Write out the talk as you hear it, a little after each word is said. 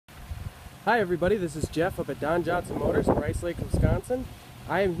Hi everybody, this is Jeff up at Don Johnson Motors in Rice Lake, Wisconsin.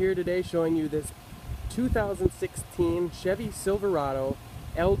 I am here today showing you this 2016 Chevy Silverado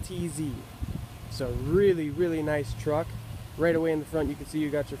LTZ. It's a really nice truck. Right away in the front you can see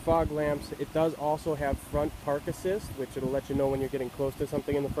you got your fog lamps. It does also have front park assist, which it'll let you know when you're getting close to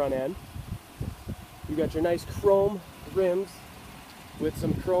something in the front end. You got your nice chrome rims with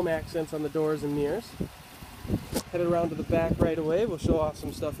some chrome accents on the doors and mirrors. Headed around to the back right away, we'll show off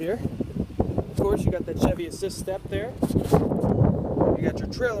some stuff here. Of course, you got that Chevy Assist step there. You got your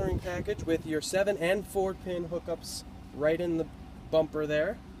trailering package with your 7 and 4 pin hookups right in the bumper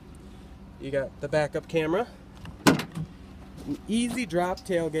there. You got the backup camera. An easy drop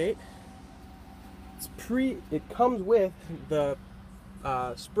tailgate. It comes with the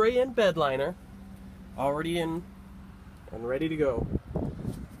spray-in bed liner already in and ready to go.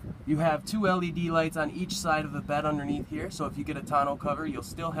 You have 2 LED lights on each side of the bed underneath here, so if you get a tonneau cover, you'll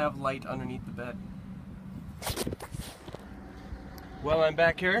still have light underneath the bed. While I'm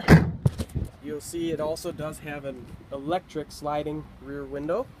back here, you'll see it also does have an electric sliding rear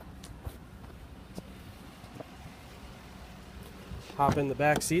window. Hop in the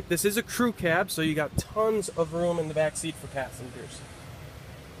back seat. This is a crew cab, so you got tons of room in the back seat for passengers.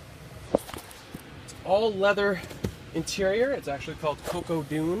 It's all leather interior. It's actually called Cocoa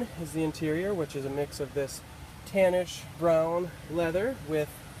Dune is the interior, which is a mix of this tannish brown leather with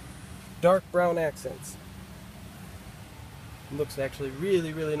dark brown accents. It looks actually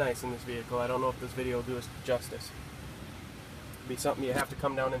really nice in this vehicle. I don't know if this video will do us justice. It'll be something you have to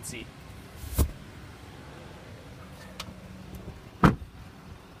come down and see.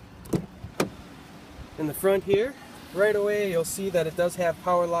 In the front here, right away you'll see that it does have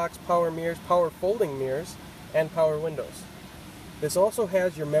power locks, power mirrors, power folding mirrors, and power windows. This also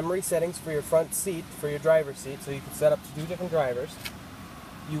has your memory settings for your front seat, for your driver's seat, so you can set up to 2 different drivers.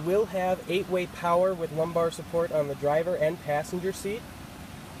 You will have 8-way power with lumbar support on the driver and passenger seat.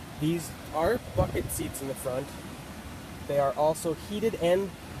 These are bucket seats in the front. They are also heated and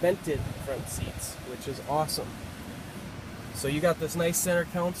vented front seats, which is awesome. So you got this nice center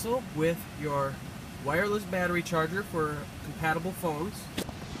console with your wireless battery charger for compatible phones.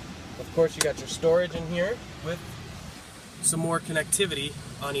 Of course, you got your storage in here with some more connectivity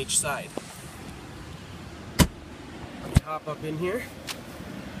on each side. Let me hop up in here.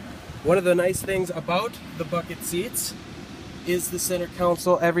 One of the nice things about the bucket seats is the center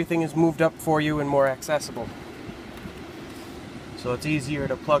console. Everything is moved up for you and more accessible. So it's easier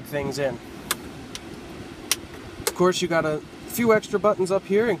to plug things in. Of course, you got a few extra buttons up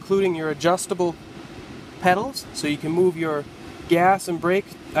here, including your adjustable pedals, so you can move your gas and brake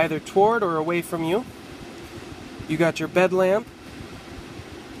either toward or away from you. You got your bed lamp,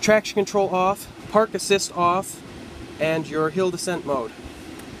 traction control off, park assist off, and your hill descent mode.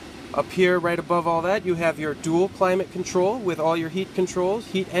 Up here, right above all that, you have your dual climate control with all your heat and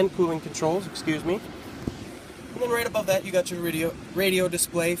cooling controls, excuse me. And then right above that, you got your radio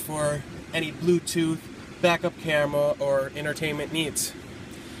display for any Bluetooth, backup camera, or entertainment needs.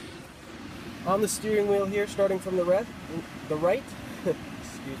 On the steering wheel here, starting from the right,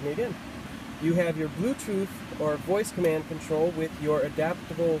 excuse me again, you have your Bluetooth or voice command control with your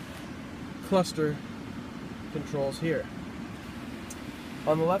adaptable cluster controls here.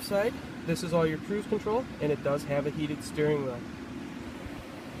 On the left side, this is all your cruise control, and it does have a heated steering wheel.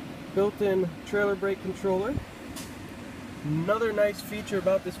 Built-in trailer brake controller. Another nice feature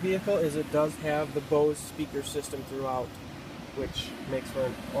about this vehicle is it does have the Bose speaker system throughout, which makes for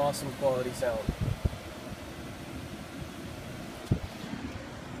an awesome quality sound.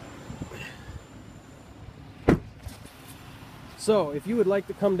 So, if you would like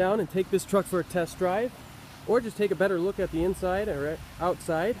to come down and take this truck for a test drive, or just take a better look at the inside or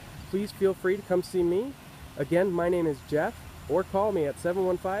outside, please feel free to come see me. Again, my name is Jeff, or call me at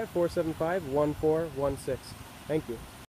 715-475-1416. Thank you.